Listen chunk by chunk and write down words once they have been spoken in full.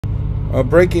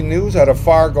Breaking news out of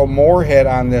Fargo-Moorhead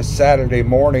on this Saturday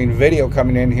morning. Video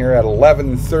coming in here at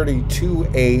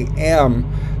 11:32 a.m.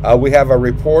 We have a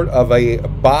report of a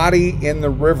body in the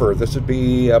river. This would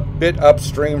be a bit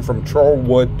upstream from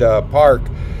Trollwood Park.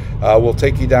 We'll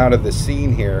take you down to the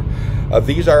scene here.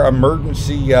 These are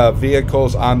emergency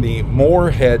vehicles on the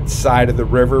Moorhead side of the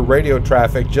river. Radio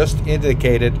traffic just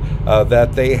indicated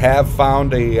that they have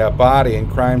found a body, and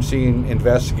crime scene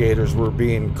investigators were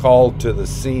being called to the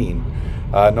scene.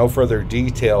 No further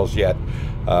details yet,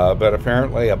 but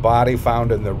apparently a body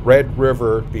found in the Red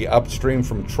River, the upstream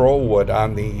from Trollwood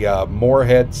on the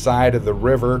Moorhead side of the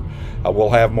river. We'll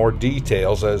have more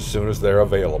details as soon as they're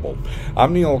available.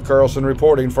 I'm Neil Carlson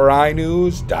reporting for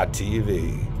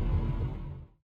iNewZ.TV.